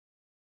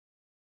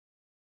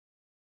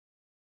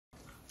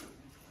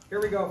Here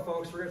we go,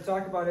 folks. We're going to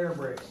talk about air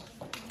brakes.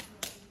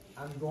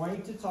 I'm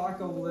going to talk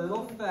a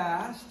little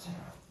fast,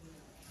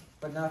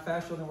 but not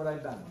faster than what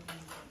I've done.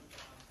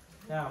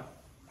 Now,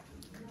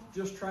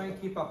 just try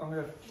and keep up. I'm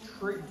going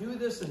to do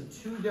this in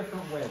two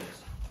different ways.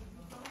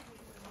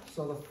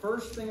 So the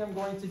first thing I'm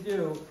going to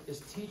do is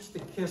teach the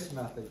KISS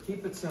method.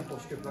 Keep it simple,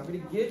 stupid. I'm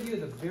going to give you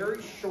the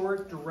very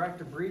short, direct,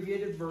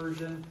 abbreviated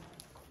version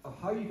of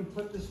how you can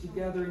put this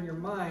together in your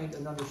mind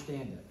and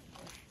understand it.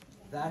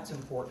 That's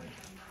important.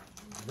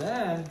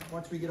 Then,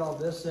 once we get all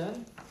this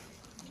in,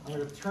 I'm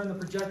going to turn the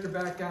projector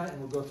back on and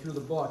we'll go through the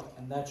book,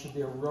 and that should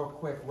be a real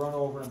quick run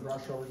over and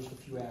brush over just a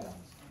few add-ons.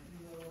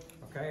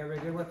 Okay,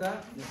 everybody good with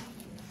that?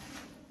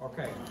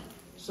 Okay,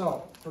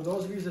 so for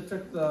those of you that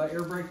took the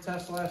air brake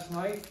test last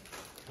night,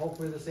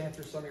 hopefully this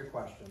answers some of your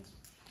questions.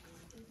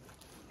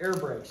 Air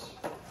brakes.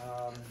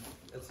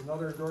 It's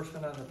another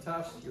endorsement on the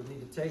test. You'll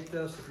need to take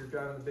this. If you're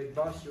driving the big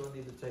bus, you'll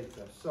need to take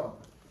this. So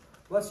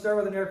let's start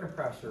with an air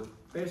compressor.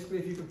 Basically,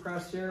 if you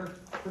compress air,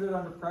 put it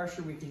under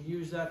pressure. We can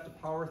use that to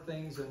power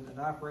things and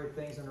operate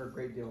things under a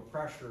great deal of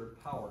pressure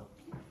and power.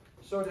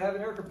 So to have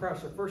an air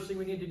compressor, first thing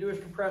we need to do is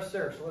compress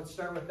air. So let's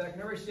start with that. Can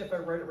everybody see if I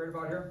write it right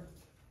about here?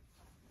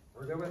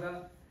 We're good with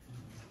that?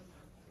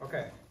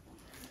 Okay.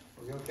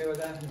 Are we okay with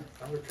that?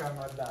 I'm going to try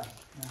my best.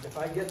 If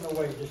I get in the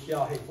way, just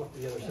yell, hey, flip to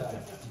the other side.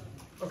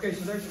 Okay,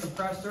 so there's the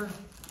compressor.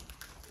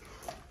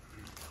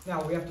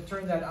 Now we have to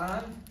turn that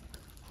on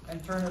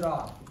and turn it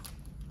off.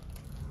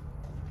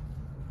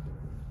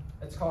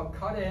 It's called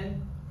cut in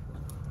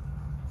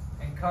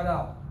and cut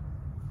out.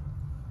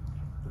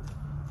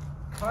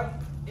 Cut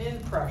in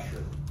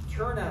pressure,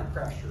 turn on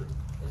pressure,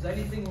 is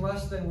anything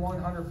less than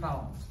 100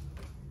 pounds.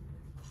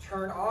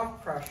 Turn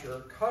off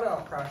pressure, cut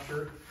out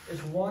pressure,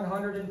 is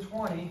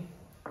 120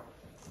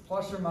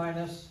 plus or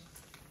minus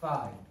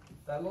 5.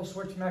 That little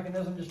switch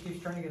mechanism just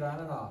keeps turning it on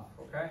and off,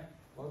 okay?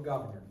 Little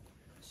governor.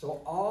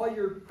 So all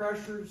your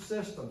pressure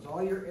systems,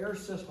 all your air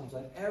systems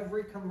on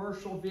every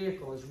commercial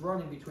vehicle is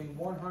running between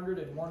 100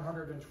 and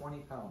 120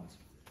 pounds.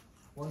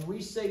 When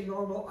we say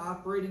normal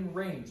operating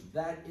range,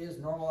 that is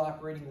normal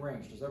operating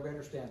range. Does everybody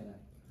understand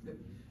that?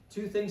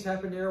 Two things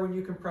happen to air when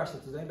you compress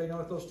it. Does anybody know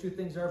what those two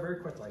things are very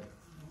quickly?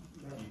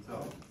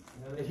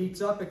 It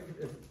heats up,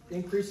 it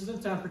increases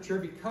in temperature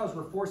because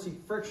we're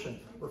forcing friction.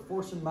 We're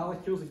forcing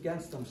molecules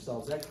against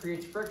themselves. That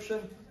creates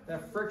friction.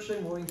 That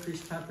friction will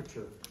increase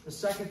temperature. The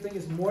second thing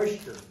is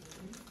moisture.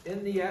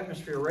 In the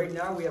atmosphere, right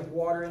now we have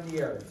water in the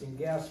air. It's in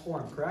gas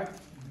form, correct?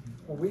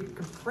 When we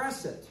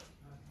compress it,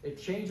 it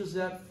changes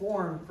that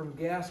form from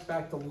gas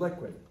back to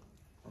liquid,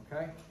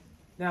 okay?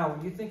 Now,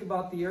 when you think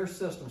about the air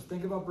systems,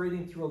 think about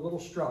breathing through a little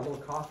straw, a little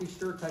coffee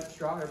stir type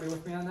straw. Everybody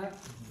with me on that?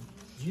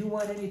 Do you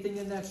want anything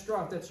in that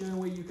straw? That's the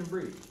only way you can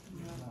breathe.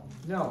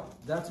 No,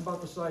 that's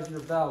about the size of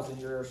your valves in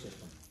your air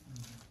system.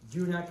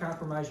 Do not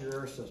compromise your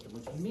air system,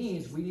 which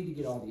means we need to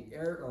get all the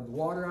air, the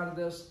water out of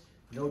this.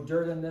 No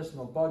dirt in this,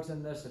 no bugs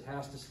in this. It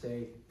has to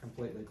stay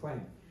completely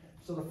clean.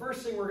 So the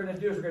first thing we're going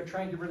to do is we're going to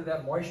try and get rid of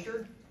that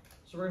moisture.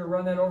 So we're going to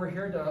run that over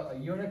here to a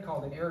unit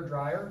called an air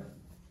dryer.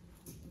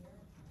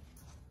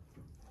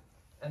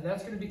 And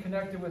that's going to be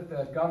connected with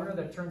the governor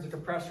that turns the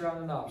compressor on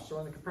and off. So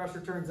when the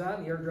compressor turns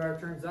on, the air dryer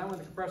turns on. When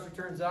the compressor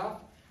turns off,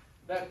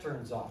 that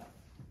turns off.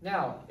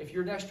 Now, if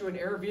you're next to an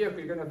air vehicle,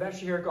 you're going to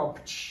eventually hear it go,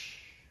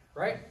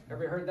 right?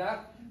 Everybody heard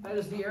that? That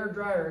is the air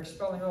dryer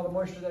expelling all the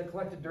moisture that it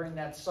collected during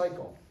that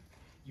cycle.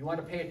 You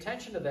want to pay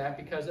attention to that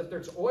because if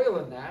there's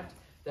oil in that,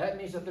 that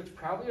means that there's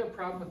probably a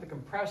problem with the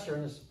compressor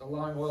and it's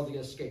allowing oil to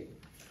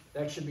escape.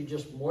 That should be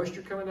just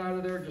moisture coming out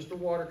of there, just the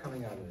water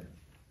coming out of there.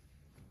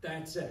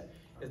 That's it.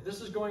 If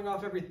this is going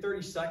off every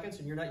 30 seconds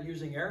and you're not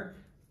using air,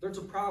 there's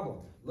a problem.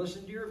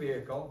 Listen to your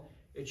vehicle.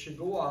 It should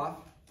go off,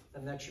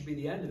 and that should be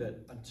the end of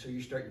it until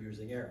you start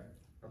using air.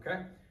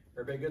 Okay?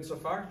 Everybody good so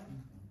far?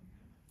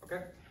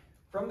 Okay.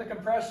 From the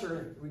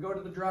compressor, we go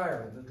to the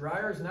dryer. The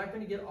dryer is not going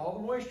to get all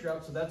the moisture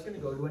out, so that's going to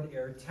go to an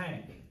air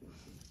tank.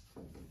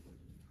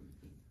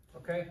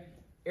 Okay?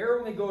 Air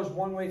only goes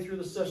one way through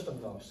the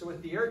system, though. So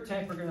with the air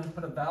tank, we're going to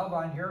put a valve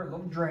on here, a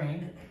little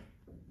drain.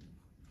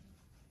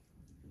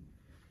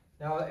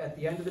 Now, at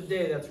the end of the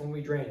day, that's when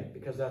we drain it,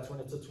 because that's when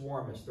it's its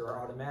warmest. There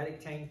are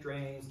automatic tank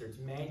drains, there's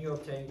manual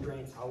tank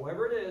drains.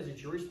 However it is,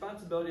 it's your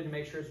responsibility to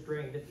make sure it's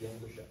drained at the end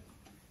of the shift.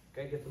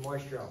 Okay, get the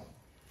moisture out.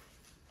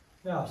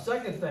 Now,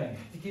 second thing,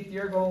 to keep the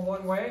air going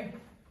one way,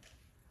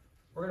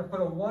 we're going to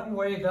put a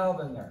one-way valve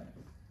in there.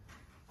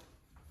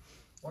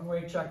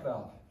 One-way check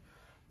valve.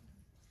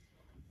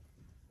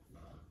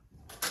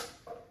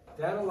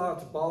 That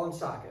allows ball and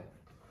socket.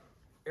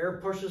 Air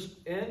pushes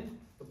in,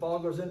 the ball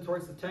goes in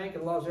towards the tank,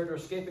 it allows air to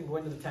escape and go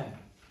into the tank.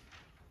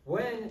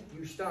 When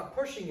you stop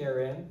pushing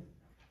air in,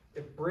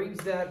 it brings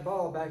that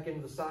ball back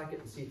into the socket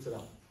and seats it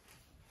up.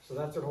 So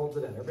that's what holds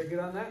it in. Everybody good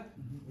on that?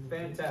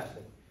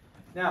 Fantastic.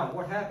 Now,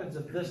 what happens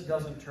if this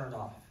doesn't turn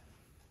off?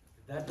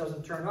 If that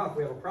doesn't turn off,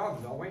 we have a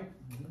problem, don't we?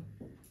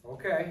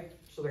 Okay,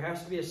 so there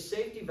has to be a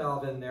safety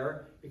valve in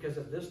there, because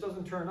if this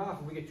doesn't turn off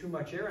and we get too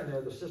much air in there,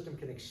 the system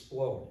can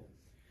explode.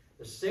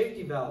 The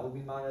safety valve will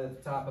be mounted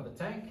at the top of the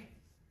tank.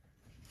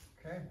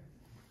 Okay.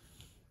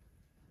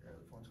 The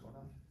phone's going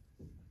on.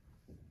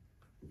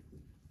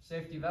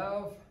 safety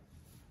valve.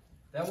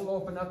 That will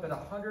open up at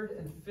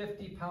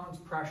 150 pounds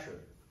pressure.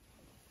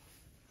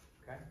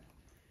 Okay?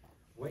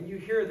 When you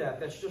hear that,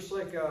 that's just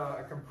like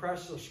a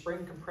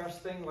spring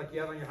compressed thing like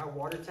you have on your hot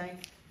water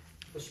tank.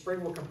 The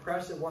spring will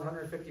compress at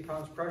 150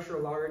 pounds pressure,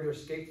 allow air to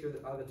escape through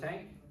the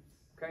tank.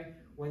 Okay?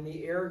 When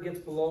the air gets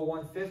below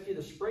 150,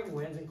 the spring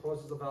wins and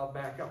closes the valve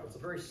back up. It's a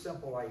very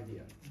simple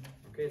idea.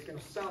 Okay, it's going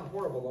to sound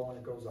horrible though when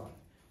it goes off.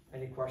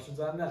 Any questions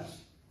on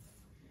this?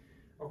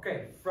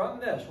 Okay, from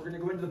this, we're going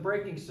to go into the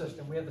braking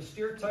system. We have the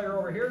steer tire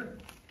over here.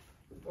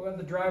 We'll have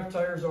the drive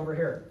tires over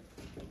here.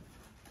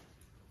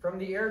 From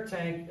the air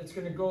tank, it's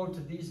going to go to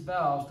these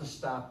valves to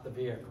stop the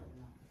vehicle.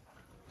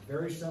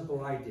 Very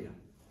simple idea.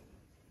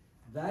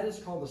 That is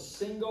called a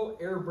single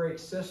air brake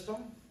system,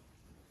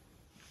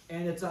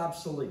 and it's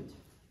obsolete.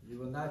 You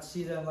will not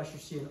see that unless you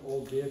see an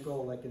old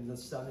vehicle like in the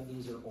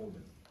 70s or older.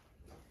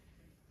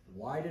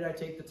 Why did I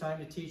take the time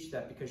to teach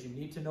that? Because you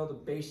need to know the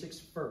basics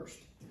first.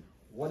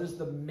 What is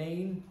the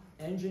main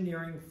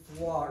engineering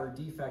flaw or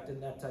defect in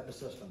that type of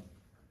system?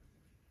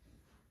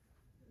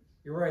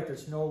 You're right,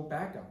 there's no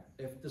backup.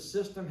 If the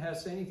system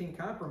has anything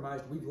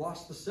compromised, we've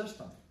lost the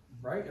system,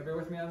 right? Everybody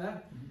with me on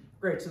that?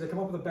 Great, so they come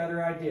up with a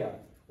better idea.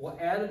 We'll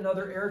add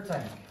another air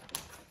tank.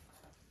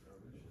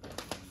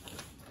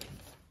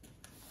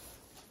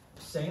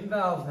 Same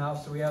valves now,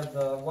 so we have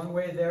the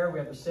one-way there, we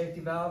have the safety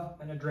valve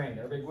and a drain.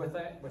 Everybody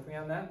with me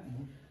on that?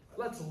 Mm-hmm.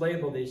 Let's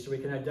label these so we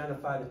can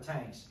identify the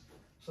tanks.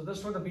 So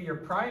this one will be your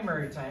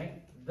primary tank.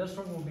 This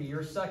one will be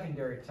your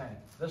secondary tank.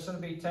 This one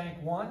will be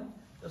tank 1.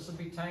 This will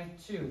be tank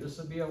 2. This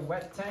will be a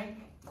wet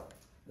tank.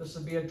 This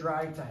will be a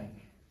dry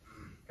tank.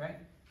 Okay?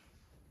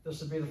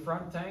 This will be the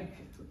front tank.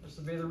 This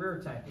will be the rear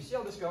tank. You see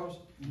how this goes?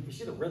 You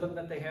see the rhythm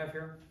that they have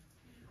here?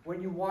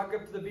 When you walk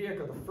up to the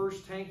vehicle, the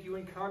first tank you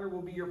encounter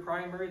will be your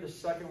primary. The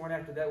second one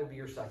after that will be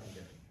your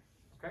secondary.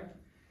 Okay?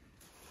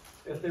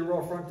 If they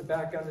roll front to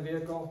back on the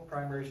vehicle,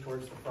 primary is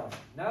towards the front.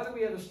 Now that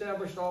we have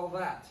established all of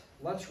that,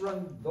 let's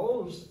run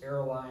those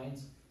air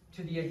lines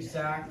to the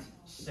exact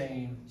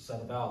same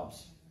set of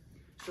valves.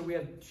 So we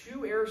have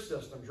two air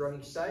systems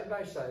running side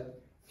by side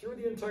through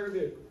the entire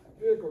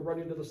vehicle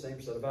running to the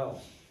same set of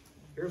valves.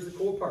 Here's the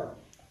cool part.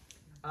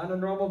 On a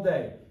normal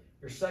day,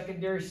 your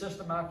secondary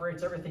system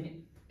operates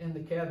everything in the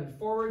cabin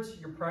forwards.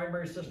 Your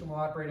primary system will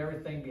operate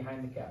everything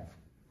behind the cabin.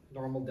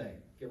 Normal day,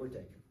 give or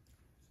take.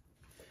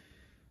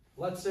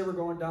 Let's say we're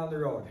going down the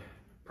road.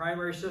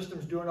 Primary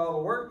system's doing all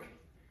the work.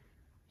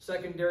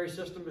 Secondary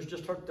system is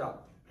just hooked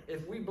up.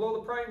 If we blow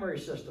the primary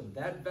system,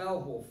 that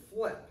valve will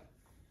flip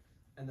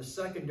and the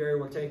secondary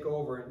will take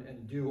over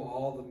and do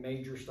all the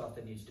major stuff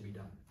that needs to be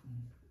done.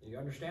 You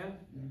understand?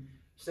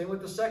 Same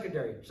with the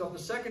secondary. So if the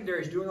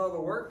secondary is doing all the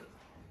work,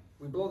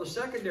 we blow the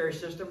secondary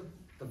system,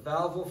 the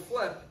valve will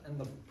flip and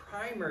the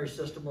primary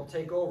system will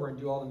take over and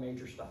do all the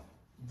major stuff.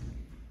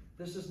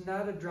 This is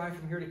not a drive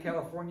from here to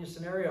California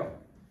scenario.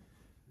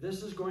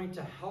 This is going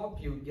to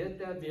help you get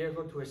that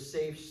vehicle to a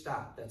safe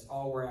stop. That's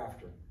all we're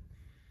after.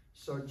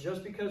 So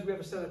just because we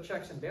have a set of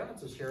checks and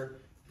balances here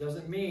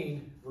doesn't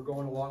mean we're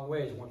going a long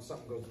ways once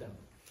something goes down.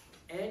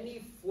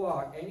 Any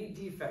flaw, any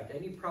defect,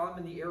 any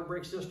problem in the air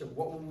brake system,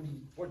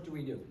 what do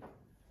we do?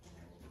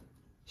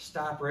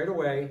 Stop right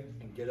away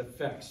and get it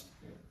fixed.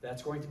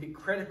 That's going to be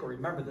critical.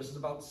 Remember, this is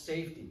about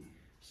safety.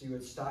 So you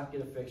would stop, get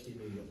it fixed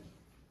immediately.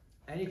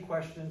 Any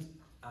questions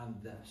on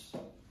this?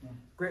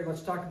 Great,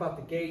 let's talk about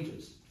the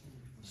gauges.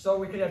 So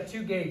we could have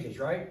two gauges,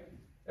 right?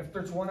 If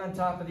there's one on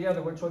top of the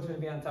other, which one's going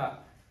to be on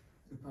top?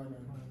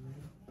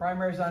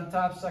 Primary's on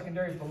top,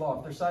 secondary's below.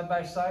 If they're side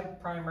by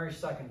side, primary,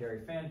 secondary.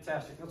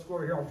 Fantastic. Let's go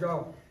over here. I'll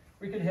draw.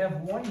 We could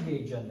have one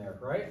gauge in there,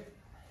 right?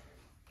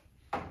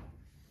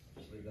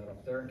 Just leave that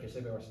up there in case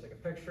anybody wants to take a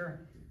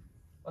picture.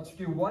 Let's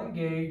do one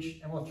gauge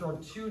and we'll throw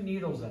two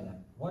needles in it.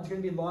 One's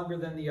going to be longer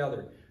than the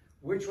other.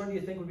 Which one do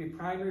you think would be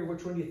primary?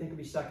 Which one do you think would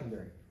be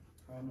secondary?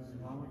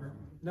 Primary.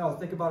 No,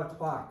 think about a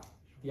clock.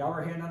 The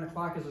hour hand on the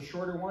clock is a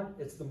shorter one.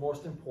 It's the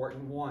most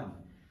important one.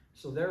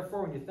 So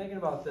therefore, when you're thinking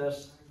about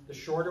this, the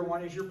shorter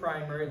one is your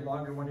primary, the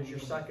longer one is your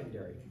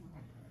secondary.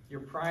 Your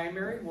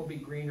primary will be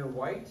green or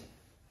white.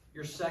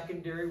 Your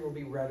secondary will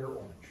be red or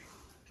orange.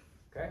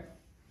 Okay?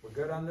 We're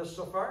good on this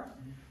so far?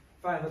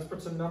 Fine, let's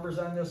put some numbers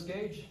on this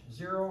gauge.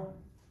 0,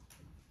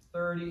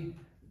 30,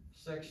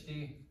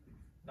 60,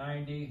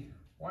 90,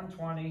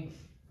 120,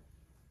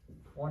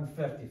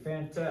 150.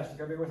 Fantastic.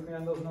 Everybody with me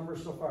on those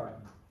numbers so far?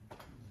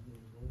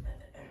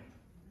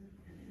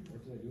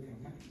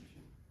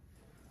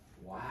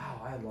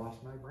 Wow, I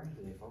lost my brain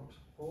today, folks.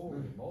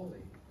 Holy moly.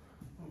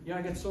 Yeah,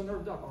 I get so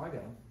nerved up. Oh, I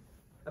got them.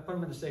 I put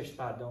them in a safe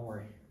spot, don't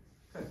worry.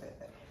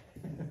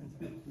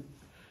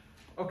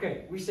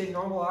 Okay, we say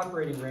normal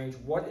operating range.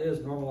 What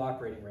is normal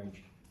operating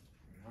range?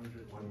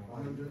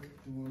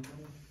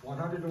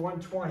 100 to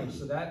 120.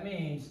 So that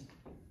means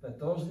that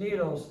those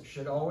needles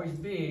should always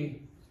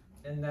be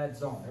in that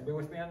zone.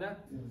 Everybody with me on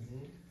that?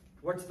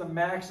 What's the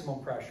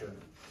maximum pressure?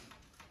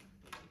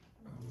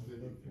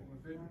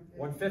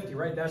 150,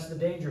 right? That's the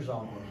danger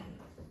zone.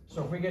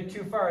 So if we get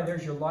too far,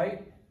 there's your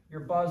light, your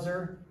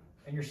buzzer,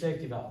 and your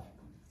safety valve.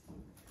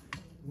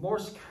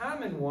 Most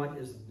common one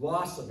is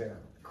loss of air.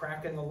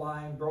 Crack in the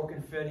line,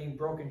 broken fitting,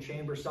 broken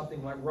chamber,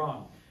 something went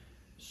wrong.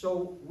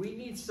 So we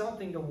need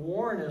something to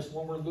warn us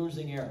when we're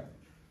losing air,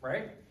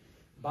 right?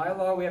 By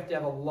law, we have to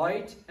have a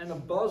light and a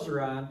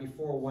buzzer on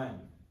before when?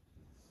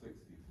 60.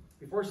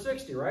 Before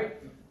 60, right?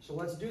 So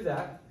let's do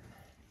that.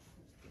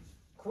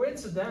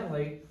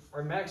 Coincidentally,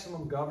 our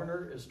maximum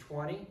governor is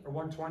 20 or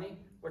 120.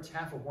 What's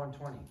half of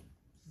 120?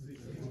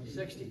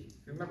 60.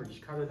 Remember,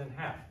 just cut it in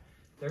half.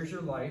 There's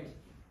your light.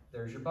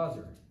 There's your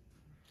buzzer.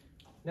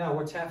 Now,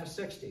 what's half of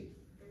 60?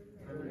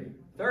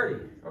 30.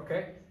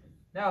 Okay.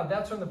 Now,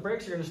 that's when the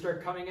brakes are going to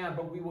start coming on,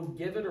 but we will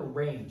give it a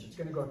range. It's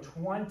going to go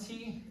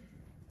 20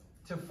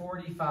 to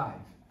 45.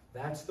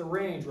 That's the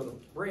range where the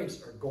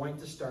brakes are going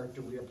to start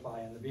to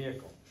reapply on the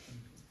vehicle.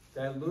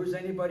 Did I lose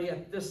anybody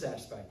at this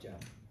aspect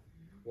yet?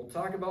 We'll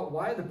talk about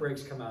why the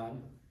brakes come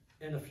on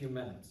in a few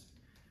minutes.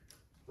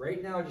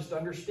 Right now, just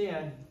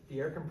understand the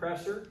air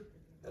compressor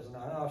has an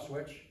on-off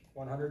switch,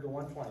 100 to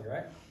 120,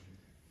 right?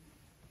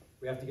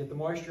 We have to get the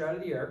moisture out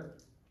of the air.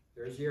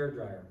 There's the air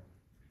dryer.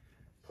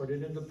 Put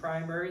it into the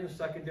primary and the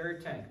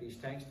secondary tank. These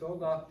tanks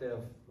filled up. They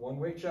have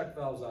one-way check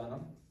valves on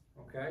them,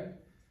 okay?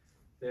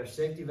 They have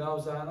safety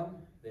valves on them.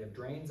 They have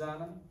drains on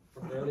them.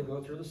 From there, they go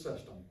through the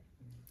system.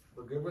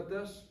 We're good with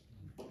this?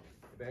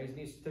 If anybody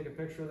needs to take a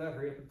picture of that,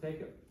 hurry up and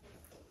take it.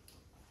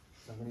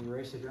 So I'm going to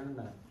erase it here in a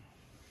minute.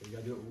 So you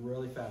got to do it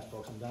really fast,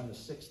 folks. I'm down to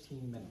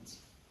 16 minutes.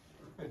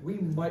 We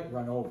might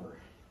run over.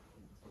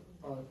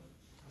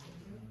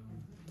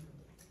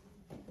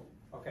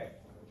 Okay.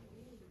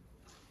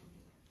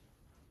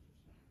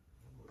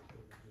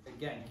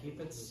 Again, keep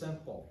it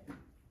simple.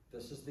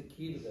 This is the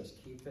key to this.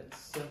 Keep it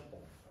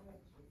simple.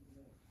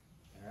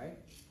 All right?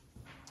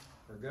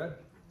 We're good?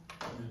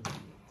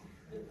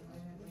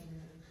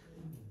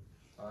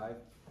 5,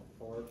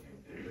 4,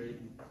 3,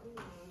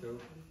 2,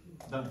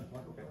 done.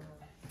 Okay.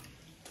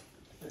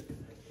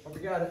 Hope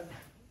you got it.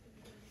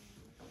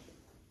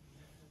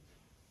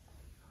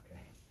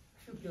 Okay.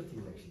 I feel guilty,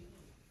 Rachel.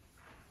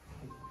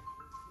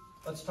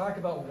 Let's talk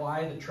about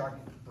why the truck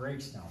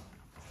brakes now.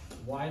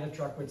 Why the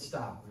truck would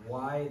stop.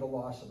 Why the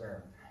loss of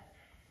air.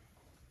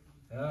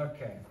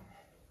 Okay.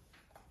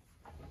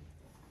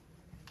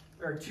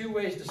 There are two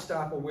ways to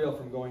stop a wheel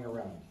from going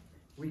around.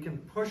 We can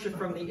push it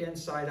from the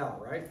inside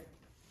out, right?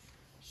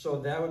 So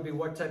that would be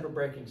what type of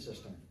braking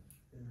system?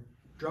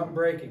 Drum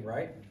braking,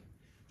 right?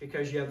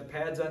 Because you have the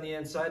pads on the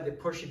inside that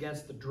push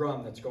against the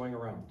drum that's going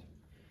around.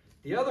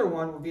 The other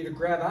one would be to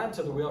grab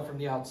onto the wheel from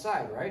the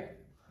outside, right?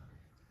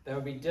 That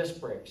would be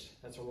disc brakes.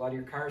 That's what a lot of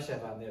your cars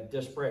have on. They have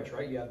disc brakes,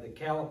 right? You have the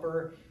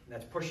caliper, and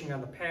that's pushing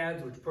on the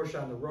pads, which push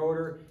on the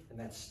rotor, and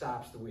that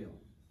stops the wheel.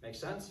 Make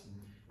sense?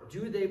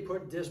 Do they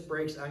put disc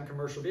brakes on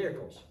commercial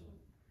vehicles?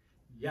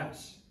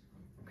 Yes.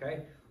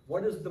 Okay.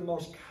 What is the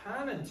most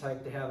common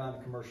type to have on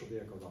a commercial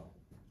vehicle,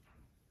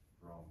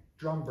 though?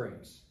 Drum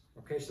brakes.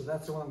 Okay, so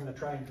that's the one I'm going to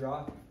try and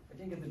draw. I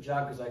didn't get the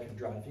job because I can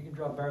draw. If you can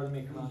draw better than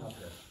me, come on up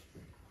there.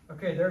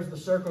 Okay, there's the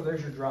circle.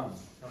 There's your drum.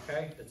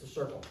 Okay, it's a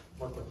circle.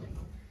 Work with me.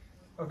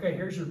 Okay,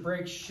 here's your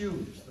brake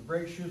shoes. The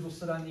brake shoes will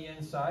sit on the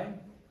inside.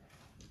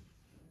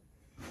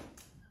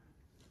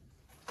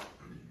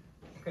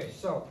 Okay,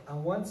 so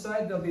on one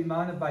side they'll be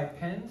mounted by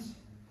pins,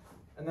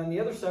 and then the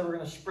other side we're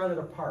going to spread it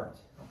apart.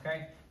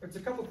 Okay, there's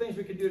a couple things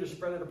we could do to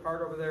spread it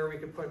apart over there. We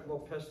could put little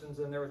pistons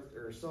in there,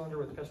 or a cylinder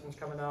with pistons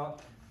coming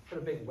out. Put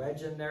a big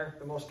wedge in there.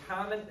 The most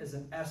common is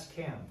an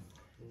S-cam.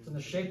 It's in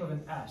the shape of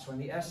an S. When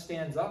the S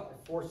stands up,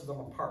 it forces them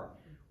apart.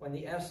 When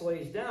the S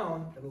lays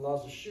down, it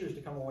allows the shoes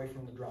to come away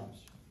from the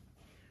drums.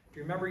 If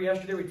you remember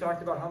yesterday, we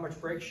talked about how much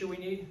brake shoe we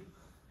need?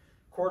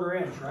 1/4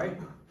 inch, right?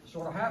 So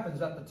what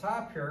happens at the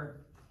top here,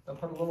 they'll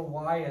put a little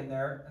Y in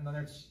there, and then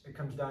it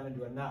comes down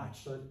into a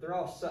notch. So they're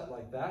all set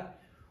like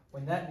that.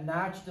 When that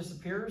notch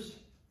disappears,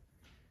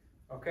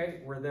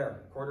 okay, we're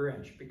there, 1/4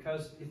 inch.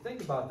 Because you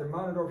think about it, they're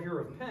mounted over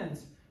here with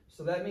pins,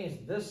 so that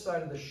means this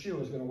side of the shoe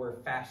is going to wear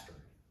faster.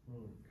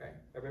 Okay,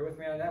 everybody with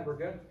me on that? We're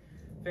good?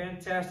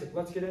 Fantastic.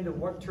 Let's get into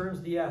what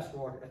turns the S.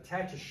 We'll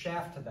attach a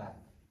shaft to that.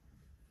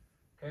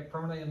 Okay,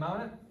 permanently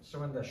mount it. So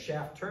when the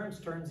shaft turns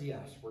the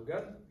S. We're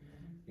good?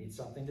 Need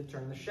something to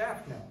turn the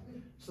shaft now.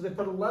 So they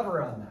put a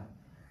lever on that.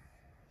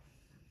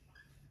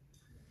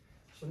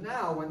 So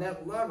now when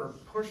that lever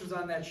pushes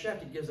on that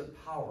shaft, it gives it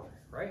power,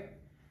 right?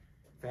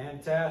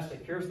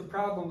 Fantastic. Here's the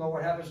problem though.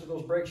 What happens to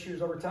those brake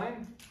shoes over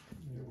time?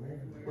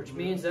 Which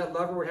means that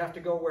lever would have to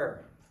go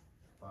where?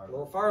 A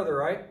little farther,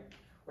 right?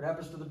 What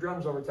happens to the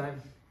drums over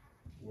time?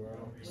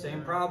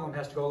 Same problem,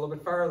 has to go a little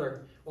bit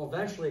farther. Well,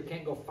 eventually it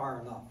can't go far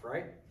enough,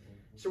 right?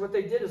 So what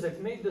they did is they've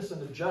made this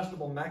an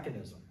adjustable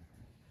mechanism.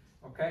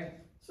 Okay?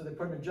 So they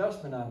put an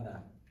adjustment on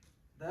that.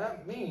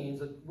 That means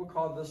that we'll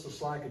call this a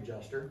slack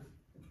adjuster.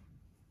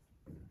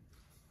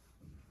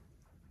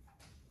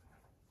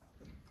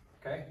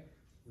 Okay?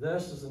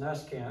 This is an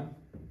S-cam.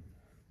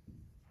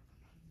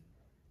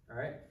 All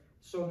right?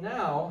 So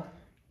now,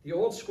 the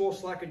old school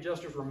slack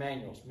adjusters were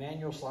manuals,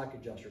 manual slack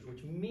adjusters,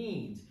 which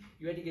means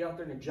you had to get out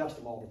there and adjust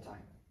them all the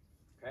time.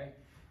 Okay?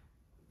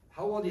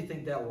 How well do you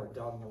think that worked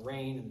out in the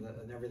rain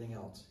and everything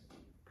else?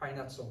 Probably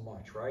not so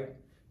much, right?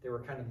 they were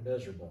kind of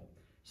miserable.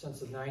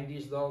 Since the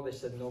 90s, though, they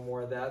said no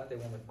more of that. They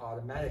went with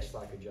automatic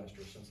slack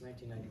adjusters since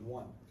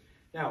 1991.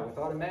 Now, with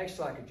automatic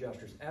slack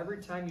adjusters,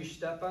 every time you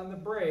step on the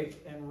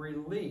brake and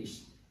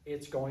release,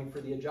 it's going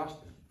for the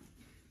adjustment.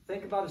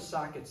 Think about a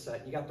socket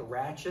set. You got the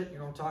ratchet, you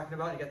know what I'm talking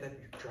about? You got that,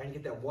 you're trying to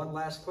get that one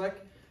last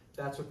click.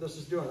 That's what this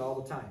is doing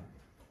all the time.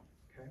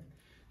 Okay?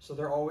 So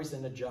they're always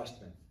in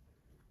adjustment.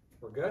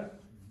 We're good?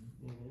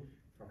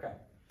 Mm-hmm. Okay.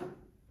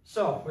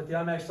 So with the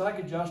automatic slack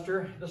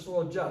adjuster, this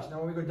will adjust. Now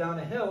when we go down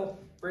a hill,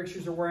 brake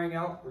shoes are wearing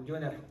out. We're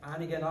doing that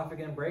on again, off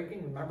again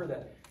braking. Remember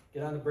that,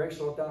 get on the brake,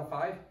 slow it down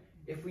 5.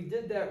 If we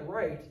did that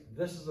right,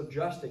 this is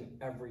adjusting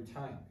every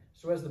time.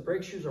 So as the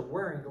brake shoes are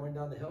wearing going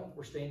down the hill,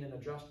 we're staying in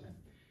adjustment.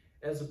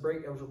 As we're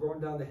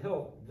going down the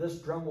hill, this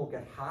drum will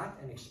get hot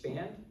and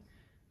expand.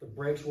 The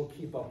brakes will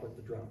keep up with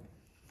the drum.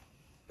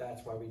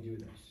 That's why we do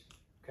this,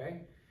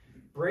 okay?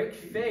 Brake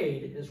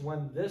fade is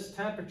when this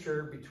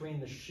temperature between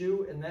the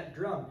shoe and that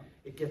drum,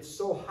 it gets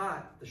so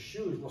hot, the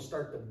shoes will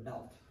start to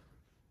melt,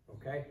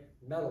 okay?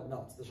 Metal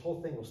melts. This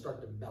whole thing will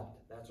start to melt.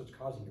 That's what's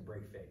causing the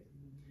brake fade,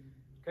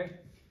 okay?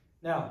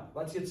 Now,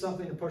 let's get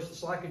something to push the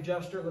slack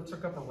adjuster. Let's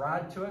hook up a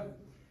rod to it.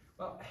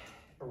 Well,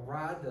 a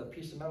rod, a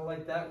piece of metal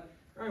like that,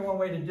 there's only one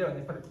way to do it.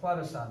 They put a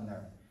clevis on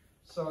there.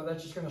 So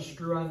that's just going to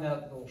screw on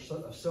that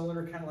little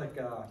cylinder, kind of like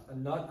a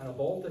nut and a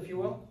bolt, if you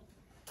will.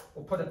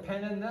 We'll put a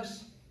pin in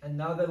this, and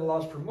now that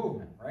allows for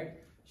movement, right?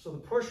 So the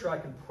push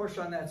rod can push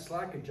on that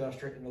slack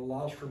adjuster and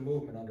allows for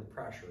movement under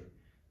pressure.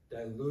 Did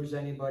I lose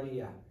anybody?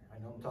 Yeah.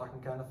 I know I'm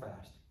talking kind of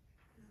fast.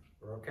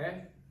 We're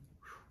okay?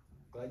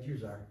 Glad you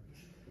are.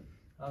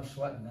 I'm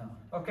sweating now.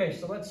 Okay,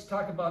 so let's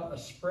talk about a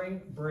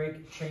spring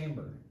brake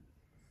chamber.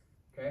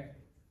 Okay?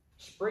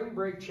 Spring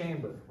brake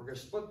chamber. We're going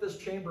to split this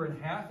chamber in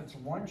half. It's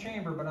one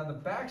chamber, but on the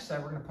back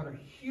side, we're going to put a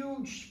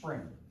huge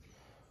spring.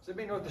 Does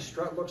anybody know what the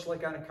strut looks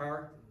like on a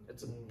car?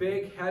 It's a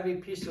big, heavy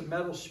piece of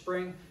metal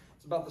spring.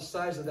 It's about the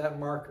size of that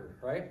marker,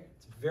 right?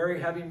 It's very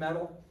heavy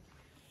metal.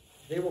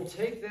 They will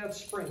take that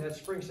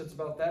spring sits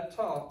about that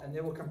tall, and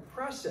they will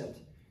compress it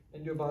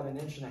into about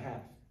 1.5 inches.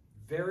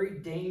 Very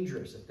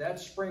dangerous. If that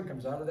spring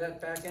comes out of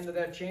that back end of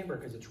that chamber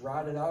because it's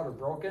rotted out or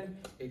broken,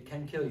 it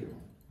can kill you.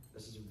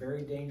 This is a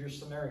very dangerous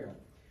scenario.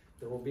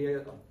 There will be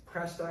a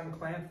pressed-on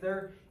clamp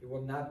there. It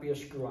will not be a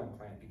screw-on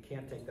clamp. You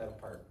can't take that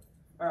apart.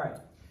 All right.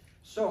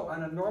 So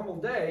on a normal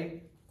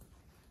day,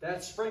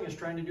 that spring is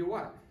trying to do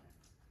what?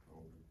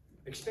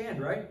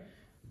 Expand, right?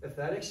 If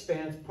that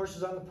expands,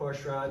 pushes on the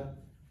push rod,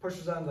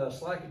 pushes on the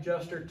slack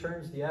adjuster,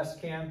 turns the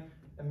S-cam,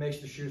 and makes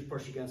the shoes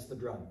push against the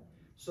drum.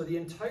 So the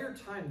entire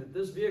time that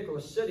this vehicle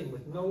is sitting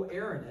with no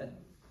air in it,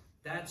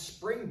 that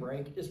spring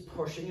brake is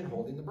pushing and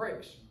holding the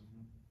brakes.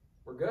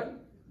 We're good?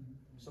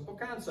 Simple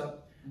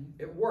concept.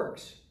 It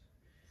works.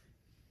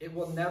 It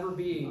will never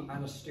be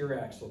on a steer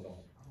axle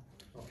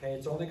though. Okay,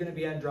 it's only going to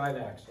be on drive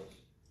axles.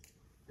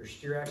 Your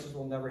steer axles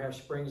will never have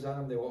springs on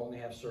them. They will only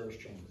have service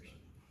chambers.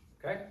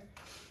 Okay?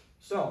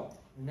 So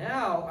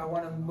now I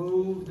want to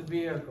move the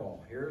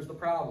vehicle. Here's the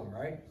problem,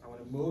 right? I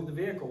want to move the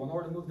vehicle. In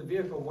order to move the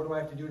vehicle, what do I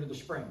have to do to the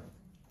spring?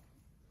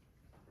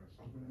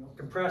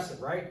 Compress it,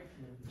 right?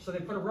 So they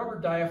put a rubber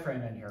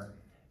diaphragm in here,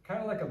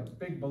 kind of like a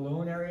big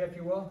balloon area, if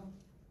you will.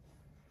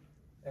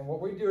 And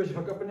what we do is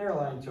hook up an air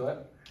line to it.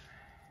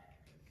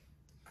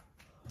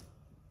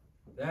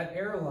 That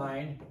air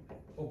line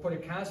will put a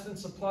constant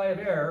supply of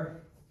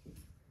air,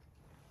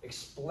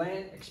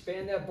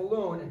 expand that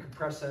balloon, and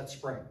compress that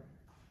spring.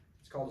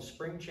 It's called a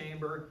spring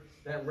chamber.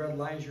 That red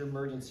line is your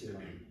emergency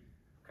line.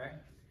 Okay?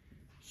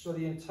 So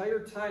the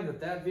entire time that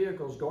that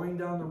vehicle is going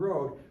down the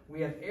road, we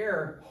have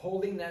air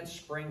holding that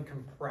spring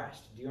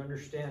compressed. Do you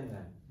understand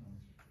that?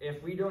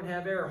 If we don't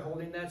have air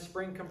holding that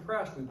spring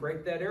compressed, we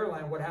break that air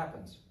line, what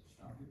happens?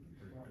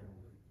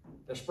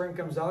 The spring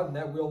comes out and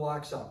that wheel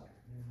locks up.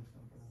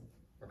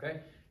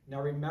 Okay?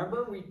 Now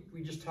remember,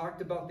 we just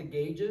talked about the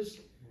gauges.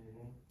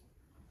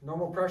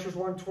 Normal pressure is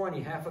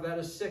 120, half of that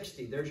is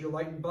 60. There's your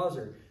light and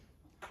buzzer.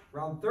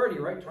 Around 30,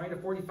 right? 20 to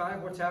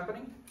 45, what's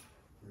happening?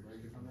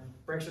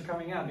 Brakes are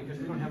coming on because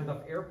we don't have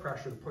enough air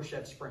pressure to push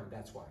that spring.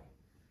 That's why.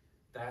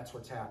 That's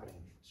what's happening.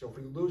 So if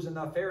we lose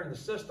enough air in the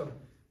system,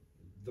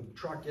 the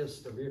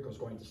vehicle is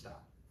going to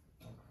stop.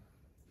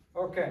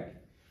 Okay.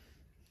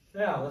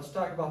 Now let's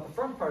talk about the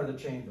front part of the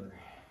chamber.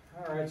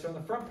 All right, so in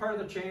the front part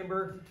of the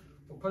chamber,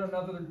 we'll put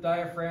another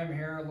diaphragm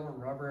here, a little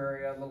rubber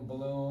area, a little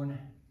balloon.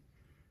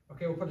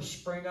 Okay, we'll put a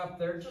spring up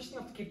there, just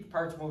enough to keep the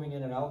parts moving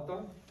in and out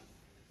though.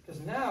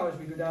 Because now as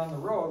we go down the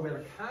road, we have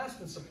a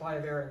constant supply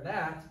of air in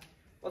that.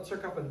 Let's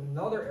hook up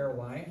another air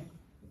line.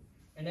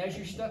 And as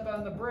you step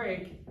on the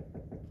brake,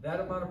 that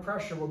amount of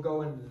pressure will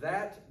go in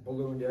that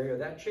ballooned area,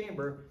 that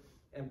chamber,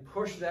 and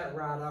push that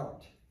rod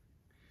out.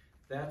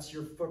 That's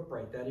your foot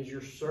brake. That is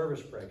your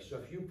service brake. So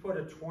if you put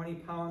a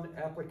 20-pound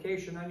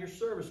application on your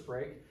service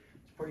brake,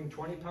 it's putting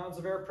 20 pounds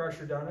of air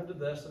pressure down into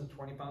this and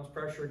 20 pounds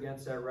pressure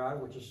against that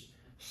rod, which is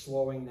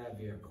slowing that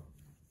vehicle.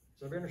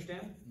 Does everybody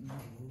understand?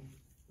 Mm-hmm.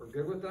 We're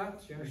good with that?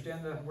 So you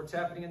understand what's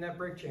happening in that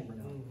brake chamber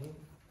now? Mm-hmm.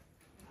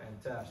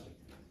 Fantastic.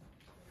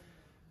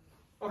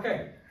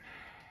 Okay.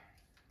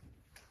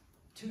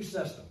 Two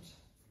systems.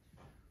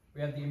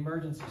 We have the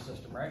emergency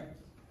system, right?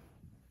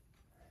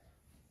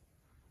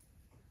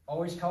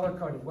 Always color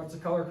coded. What's the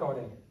color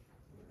coding?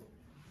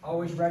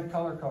 Always red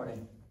color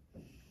coding.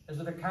 Is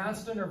it a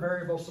constant or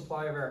variable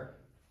supply of air?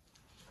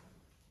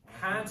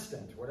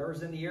 Constant.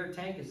 Whatever's in the air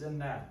tank is in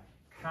that.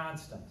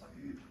 Constant.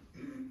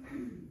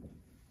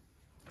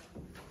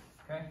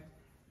 Okay?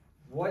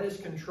 What is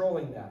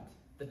controlling that?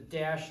 The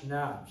dash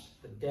knobs.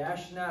 The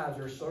dash knobs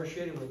are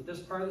associated with this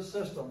part of the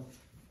system,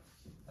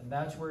 and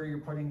that's where you're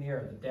putting the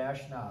air, the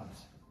dash knobs.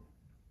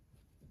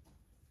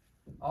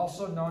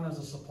 Also known as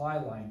a supply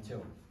line,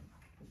 too.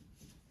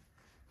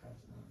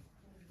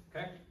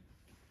 Okay?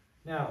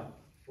 Now,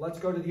 let's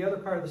go to the other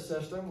part of the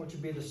system, which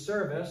would be the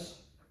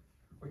service,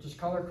 which is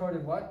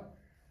color-coded what?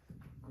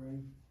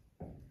 Green.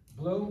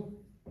 Blue.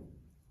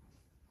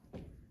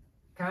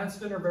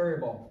 Constant or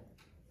variable?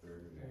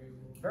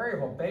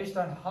 Variable, based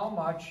on how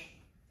much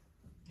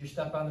you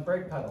step on the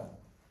brake pedal.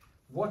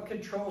 What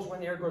controls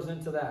when air goes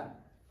into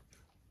that?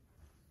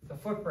 The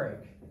foot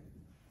brake.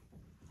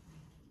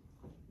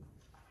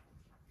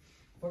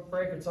 Foot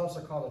brake, it's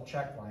also called a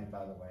check line,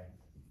 by the way.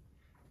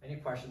 Any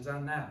questions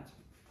on that?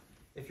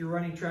 If you're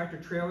running tractor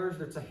trailers,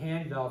 that's a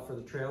hand valve for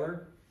the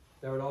trailer.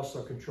 That would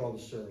also control the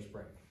service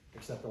brake,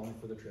 except only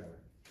for the trailer.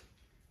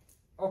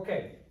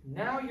 Okay,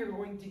 now you're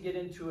going to get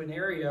into an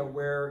area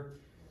where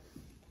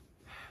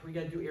we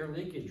got to do air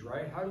leakage,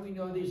 right? How do we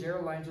know these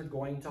air lines are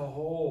going to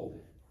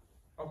hold?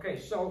 Okay,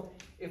 so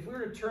if we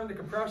were to turn the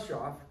compressor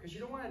off, because you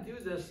don't want to do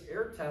this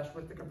air test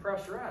with the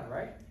compressor on,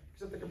 right?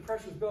 Because if the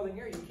compressor is building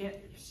air, you can't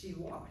see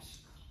loss.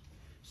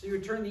 So you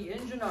would turn the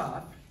engine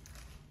off.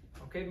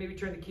 Okay, maybe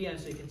turn the key on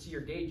so you can see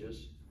your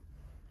gauges.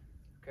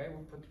 Okay,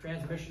 we'll put the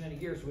transmission into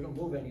gear so we don't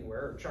move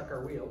anywhere or chuck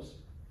our wheels.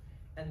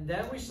 And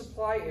then we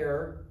supply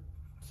air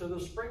to the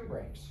spring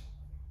brakes.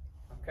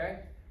 Okay?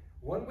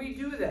 When we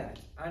do that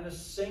on a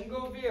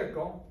single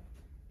vehicle,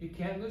 you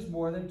can't lose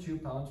more than 2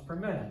 pounds per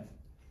minute.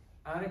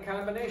 On a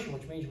combination,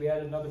 which means we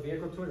add another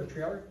vehicle to it, a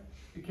trailer,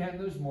 you can't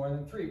lose more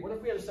than 3. What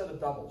if we had a set of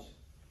doubles?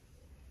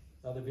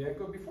 Another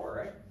vehicle before,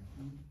 right?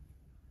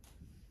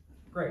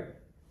 Great.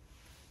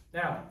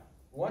 Now,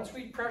 once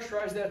we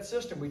pressurize that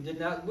system, we did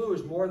not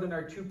lose more than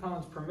our 2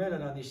 pounds per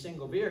minute on these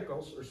single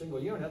vehicles or single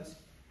units.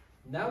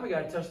 Now we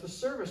got to test the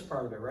service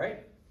part of it, right?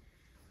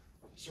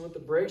 So with the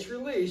brakes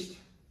released,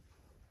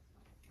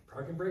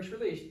 parking brakes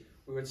released,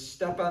 we would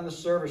step on the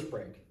service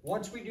brake.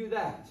 Once we do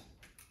that,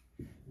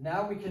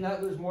 now we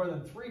cannot lose more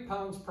than 3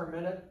 pounds per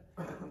minute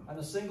on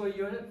a single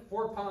unit,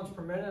 4 pounds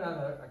per minute on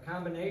a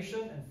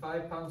combination, and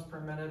 5 pounds per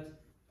minute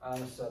on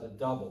a set of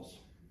doubles.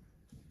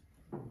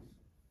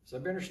 Does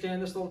everybody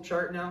understand this little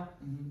chart now?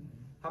 Mm-hmm.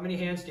 How many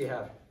hands do you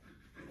have?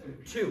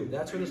 2.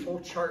 That's where this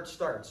whole chart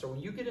starts. So when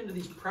you get into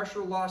these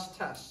pressure loss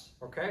tests,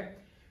 okay,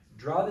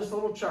 draw this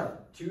little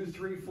chart, 2,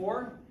 3,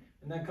 4,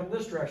 and then come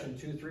this direction,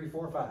 2, 3,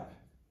 4, 5.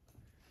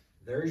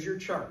 There's your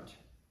chart.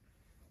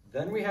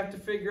 Then we have to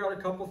figure out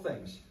a couple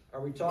things.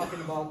 Are we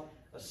talking about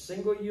a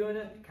single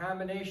unit,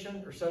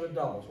 combination, or set of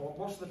doubles? Well,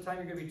 most of the time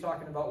you're going to be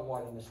talking about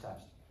what in this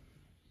test?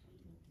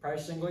 Probably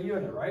a single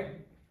unit, right?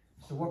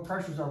 So what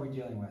pressures are we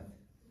dealing with?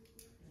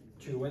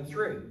 2 and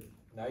 3.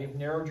 Now you've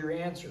narrowed your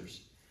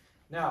answers.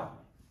 Now,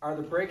 are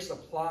the brakes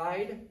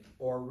applied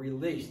or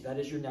released? That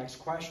is your next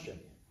question.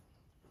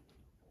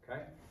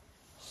 Okay?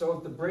 So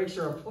if the brakes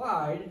are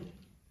applied,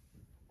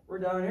 we're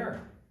down here.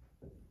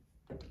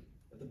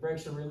 If the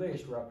brakes are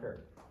released, we're up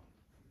here.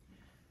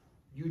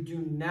 You do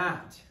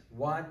not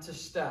want to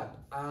step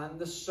on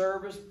the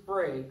service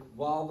brake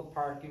while the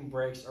parking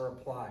brakes are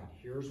applied.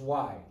 Here's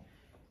why.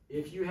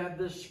 If you have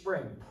this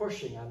spring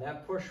pushing on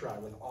that push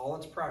rod with all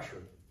its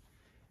pressure,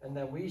 and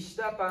then we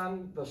step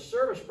on the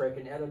service brake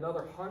and add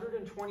another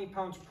 120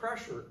 pounds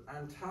pressure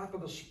on top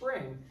of the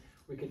spring,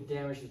 we could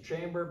damage the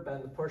chamber,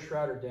 bend the push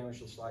rod, or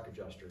damage the slack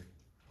adjuster.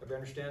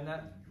 Everybody understand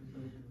that?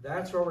 Mm-hmm.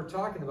 That's what we're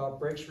talking about,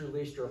 brakes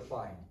released or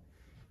applied.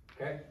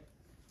 Okay?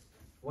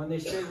 When they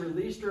say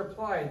released or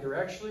applied, they're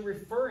actually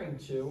referring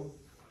to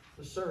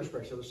the service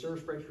brake. So the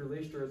service brake's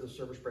released or the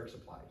service brake's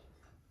applied.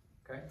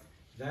 Okay?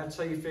 That's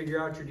how you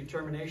figure out your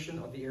determination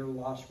of the air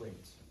loss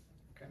rates.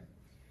 Okay?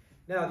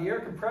 Now, the air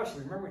compressor,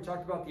 remember we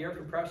talked about the air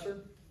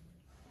compressor?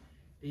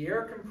 The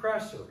air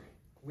compressor,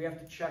 we have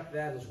to check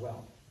that as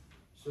well.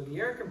 So the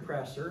air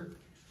compressor,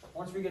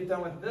 once we get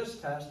done with this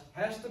test,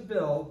 has to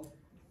build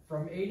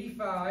from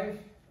 85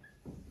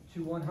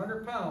 to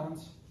 100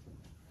 pounds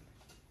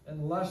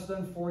in less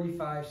than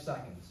 45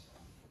 seconds.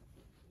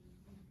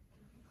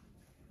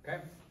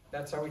 Okay?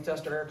 That's how we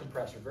test our air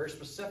compressor. Very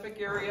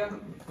specific area,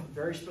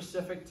 very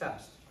specific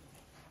test.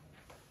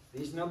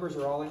 These numbers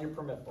are all in your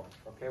permit book.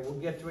 Okay, we'll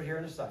get to it here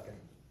in a second.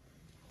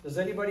 Does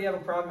anybody have a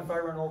problem if I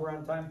run over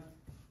on time?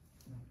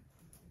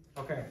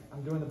 Okay,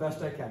 I'm doing the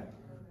best I can.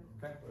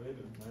 Okay?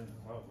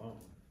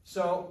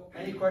 So,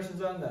 any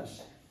questions on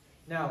this?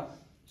 Now,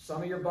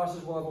 some of your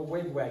buses will have a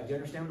wigwag. Do you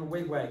understand what a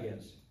wigwag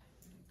is?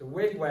 The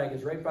wigwag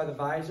is right by the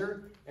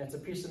visor, and it's a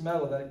piece of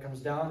metal that comes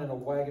down in a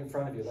wag in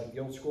front of you, like the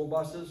old school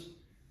buses.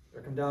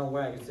 They'll come down a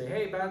wag and say,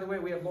 hey, by the way,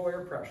 we have low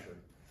air pressure.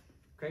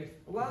 Okay?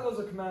 A lot of those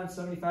will come out at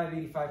 75,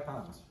 85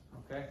 pounds.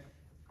 Okay?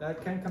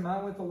 That can come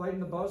out with the light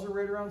and the buzzer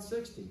right around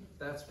 60.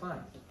 That's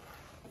fine.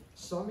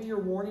 Some of your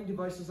warning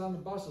devices on the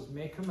buses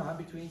may come on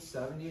between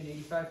 70 and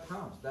 85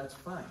 pounds. That's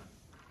fine.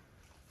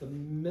 The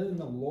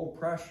minimum low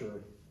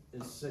pressure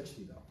is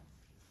 60 though.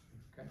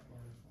 Okay,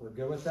 we're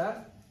good with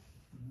that?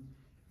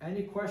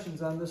 Any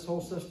questions on this whole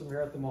system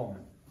here at the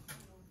moment?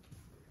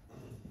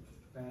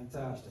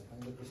 Fantastic. I'm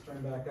going to get this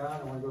string back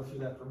on. I want to go through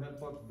that permit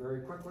book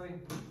very quickly.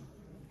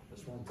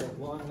 This won't take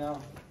long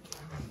now.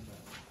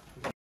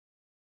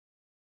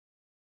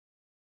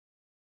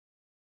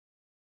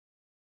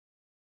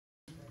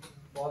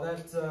 While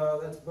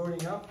that's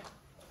booting up,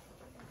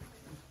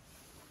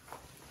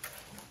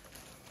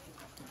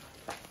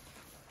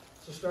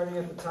 so starting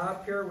at the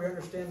top here, we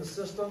understand the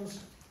systems.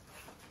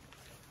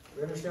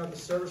 We understand what the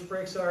service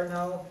brakes are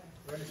now.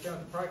 We understand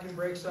what the parking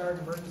brakes are and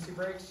emergency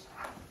brakes.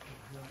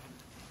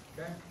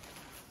 Okay.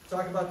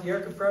 Talk about the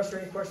air compressor.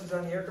 Any questions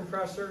on the air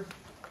compressor?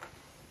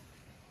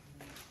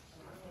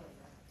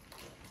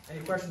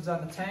 Any questions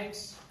on the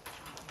tanks?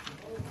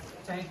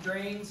 Tank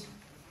drains?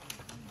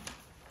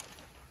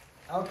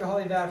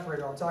 Alcohol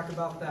evaporator, I'll talk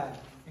about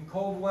that. In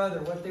cold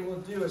weather, what they will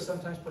do is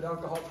sometimes put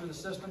alcohol through the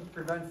system to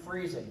prevent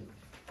freezing.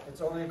 It's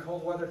only in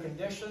cold weather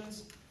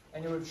conditions,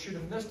 and it would shoot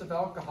a mist of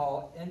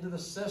alcohol into the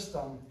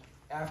system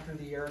after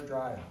the air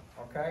drying,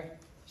 okay?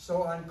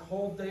 So on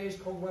cold days,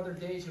 cold weather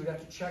days, you would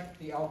have to check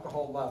the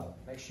alcohol level.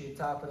 Make sure you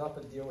top it up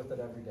and deal with it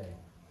every day.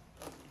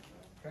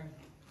 Okay?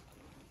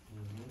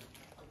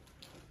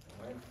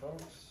 All right,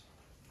 folks.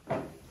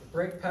 The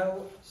brake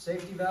pedal,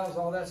 safety valves,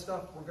 all that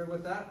stuff, we're good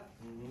with that?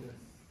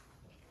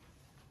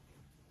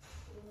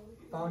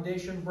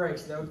 Foundation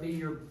brakes, that would be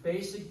your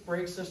basic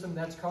brake system.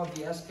 That's called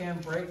the S-cam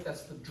brake.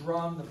 That's the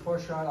drum, the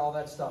push rod, all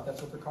that stuff.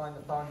 That's what they're calling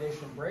the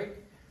foundation brake.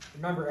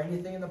 Remember,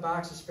 anything in the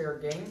box is fair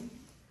game.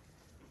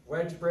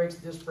 Wedge brakes,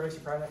 disc brakes,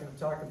 we're probably not going to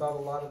talk about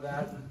a lot of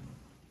that.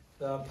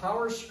 The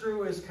power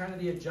screw is kind of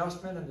the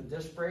adjustment in the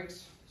disc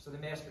brakes. So they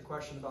may ask a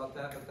question about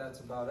that, but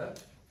that's about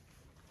it.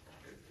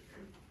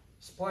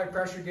 Supply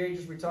pressure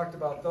gauges, we talked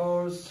about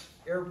those.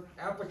 Air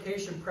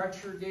application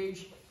pressure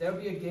gauge, that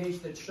would be a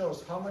gauge that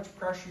shows how much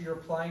pressure you're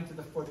applying to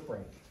the foot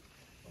brake.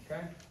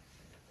 Okay?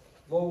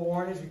 Low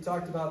warnings, we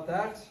talked about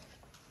that.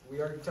 We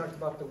already talked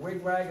about the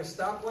wig-wag. A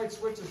stoplight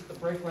switch is the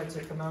brake lights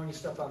that come on when you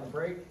step on the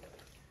brake.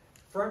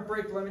 Front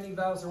brake limiting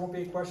valves, there won't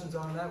be any questions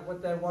on that.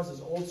 What that was is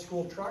old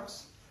school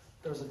trucks.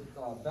 There was a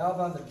valve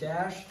on the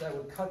dash that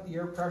would cut the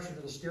air pressure to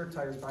the steer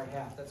tires by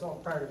half. That's all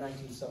prior to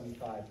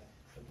 1975.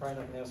 We're probably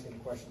not going to ask any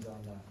questions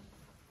on that.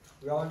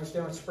 We all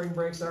understand what spring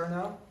brakes are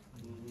now?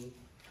 Mm-hmm.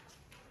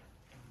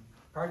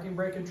 Parking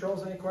brake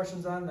controls, any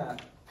questions on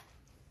that?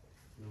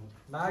 No.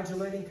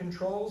 Modulating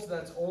controls,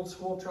 that's old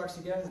school trucks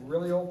again,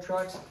 really old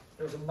trucks.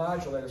 There's a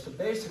modulator. So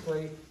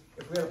basically,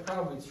 if we had a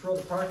problem, we'd throw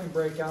the parking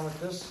brake on with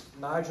this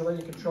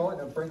modulating control and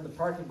it'll bring the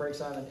parking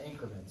brakes on in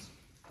increments.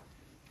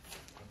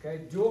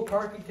 Okay, dual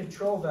parking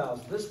control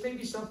valves. This may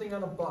be something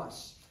on a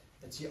bus.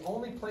 It's the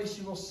only place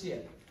you will see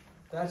it.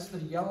 That's the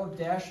yellow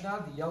dash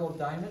knob, the yellow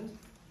diamond,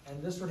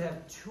 and this would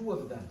have two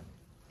of them.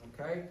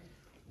 Okay?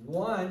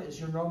 One is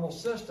your normal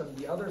system,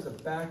 the other is a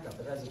backup.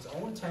 It has its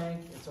own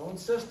tank, its own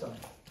system,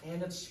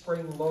 and it's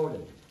spring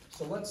loaded.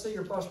 So let's say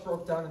your bus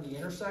broke down in the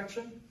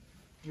intersection,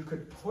 you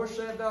could push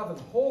that valve and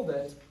hold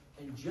it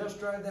and just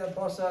drive that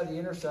bus out of the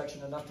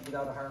intersection enough to get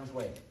out of harm's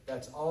way.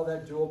 That's all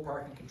that dual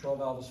parking control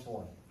valve is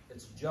for.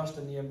 It's just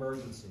in the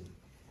emergency.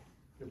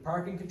 Your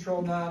parking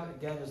control knob,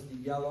 again, is the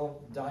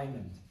yellow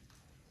diamond.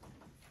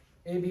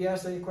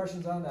 ABS, any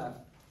questions on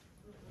that?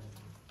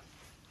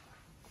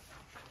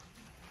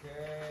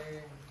 Okay,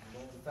 I'm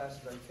going as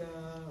fast as I can.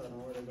 I don't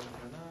know where they're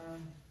going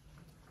on.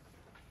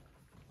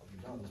 I'll be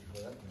done this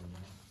before that comes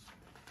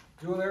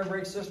on. Dual air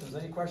brake systems,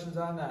 any questions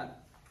on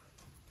that?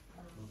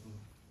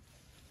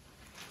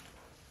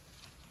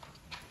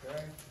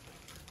 Okay.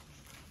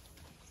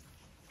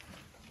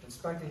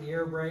 Inspecting the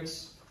air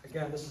brakes.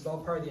 Again, this is all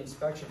part of the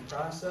inspection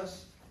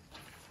process.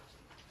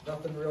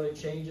 Nothing really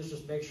changes,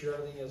 just make sure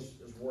everything is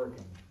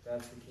working.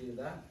 That's the key to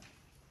that.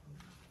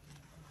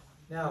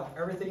 Now,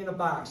 everything in a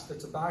box.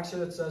 There's a box here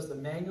that says the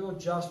manual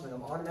adjustment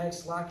of automatic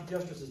slack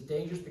adjusters is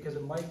dangerous because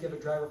it might give a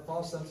driver a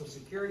false sense of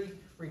security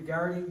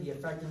regarding the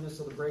effectiveness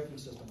of the braking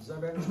system. Does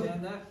everybody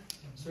understand that?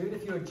 So even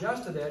if you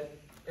adjusted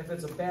it, if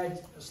it's a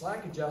bad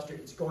slack adjuster,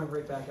 it's going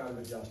right back out of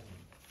adjustment.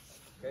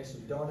 Okay, so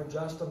don't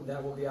adjust them,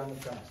 that will be on the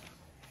test.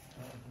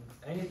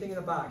 Anything in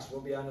the box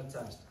will be on the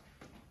test.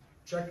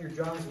 Check your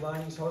drums,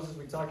 linings, hoses,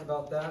 we talked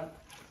about that.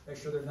 Make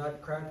sure they're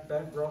not cracked,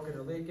 bent, broken,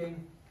 or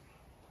leaking.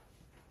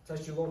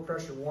 Test your low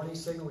pressure warning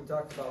signal, we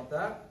talked about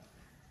that.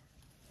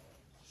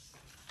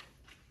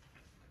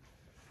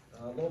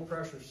 Low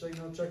pressure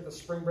signal, check the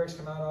spring brakes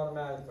come out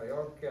automatically,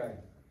 okay.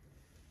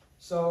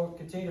 So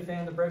continue to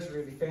fan the brakes, we're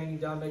going to be fanning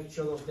down, making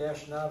sure those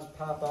dash knobs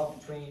pop out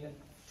between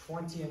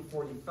 20 and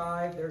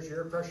 45. There's your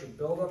air pressure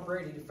buildup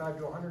rate, 85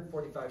 to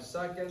 145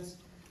 seconds.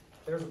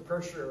 There's a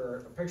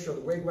picture of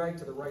the wig-wag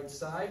to the right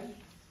side.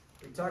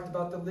 We talked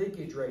about the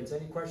leakage rates.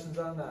 Any questions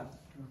on that?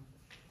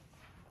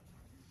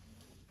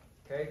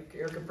 Okay,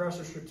 air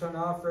compressor should turn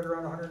off right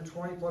around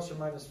 120 plus or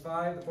minus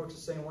 5. The folks are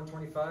saying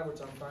 125,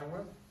 which I'm fine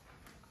with.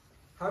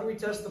 How do we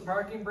test the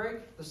parking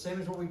brake? The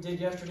same as what we did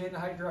yesterday in the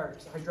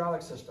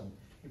hydraulic system.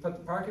 You put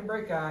the parking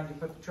brake on, you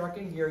put the truck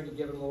in gear, and you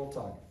give it a little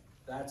tug.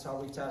 That's how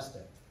we test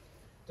it.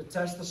 To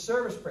test the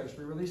service brakes,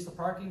 we release the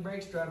parking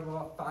brakes, drive it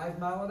about 5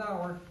 miles an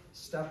hour,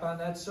 step on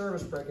that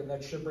service brake, and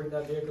that should bring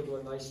that vehicle to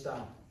a nice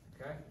stop.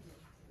 Okay?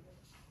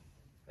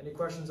 Any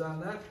questions on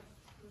that?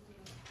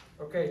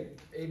 Okay,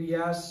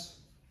 ABS,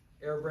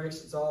 air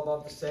brakes, it's all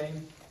about the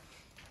same.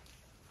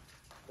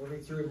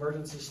 Moving through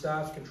emergency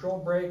stops, control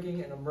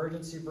braking, and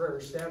emergency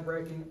stab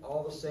braking,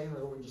 all the same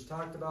as what we just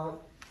talked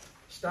about.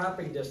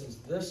 Stopping distance,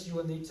 this you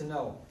will need to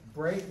know.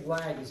 Brake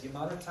lag is the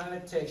amount of time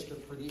it takes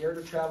for the air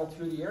to travel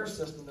through the air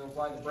system to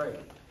apply the brake.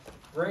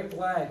 Brake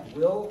lag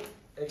will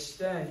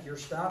extend your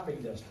stopping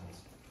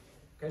distance.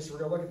 Okay, so we're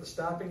going to look at the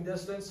stopping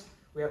distance.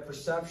 We have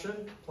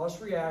perception plus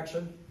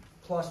reaction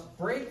plus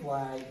brake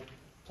lag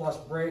plus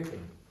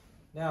braking.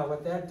 Now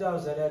what that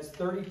does, that adds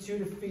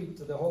 32 feet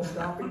to the whole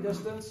stopping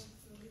distance.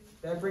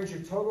 That brings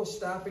your total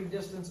stopping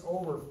distance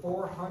over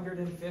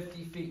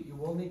 450 feet. You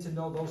will need to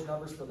know those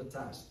numbers for the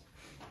test.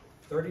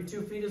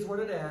 32 feet is what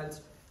it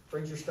adds,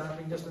 brings your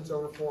stopping distance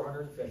over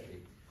 450.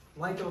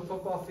 Length of a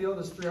football field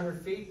is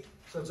 300 feet,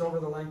 so it's over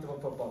the length of a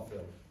football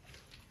field.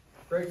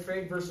 Brake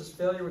fade versus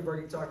failure, we've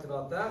already talked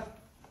about that.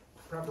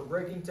 Proper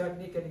braking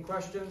technique, any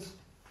questions?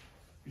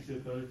 You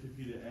said 32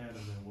 feet to add, and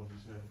then what you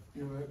said?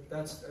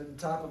 That's on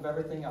top of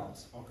everything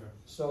else. Okay.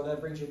 So that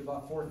brings you to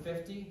about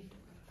 450.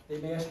 They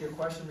may ask you a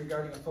question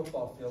regarding a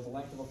football field. The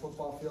length of a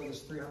football field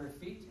is 300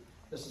 feet.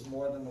 This is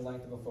more than the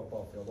length of a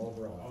football field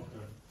overall.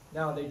 Okay.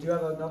 Now, they do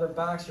have another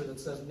box here that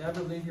says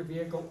never leave your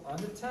vehicle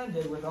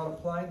unattended without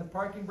applying the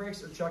parking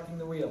brakes or checking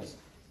the wheels.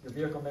 Your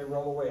vehicle may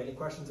roll away. Any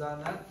questions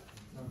on that?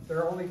 There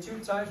are only 2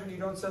 times when you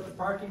don't set the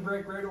parking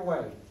brake right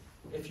away.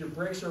 If your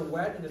brakes are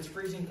wet and it's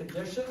freezing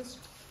conditions,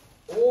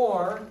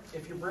 or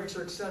if your brakes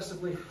are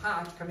excessively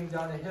hot coming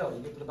down a hill.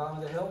 You get to the bottom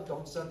of the hill,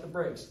 don't set the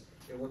brakes.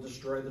 It will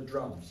destroy the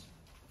drums.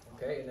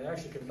 Okay, and it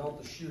actually can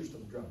melt the shoes to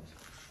the drums.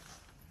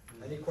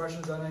 Any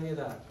questions on any of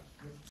that?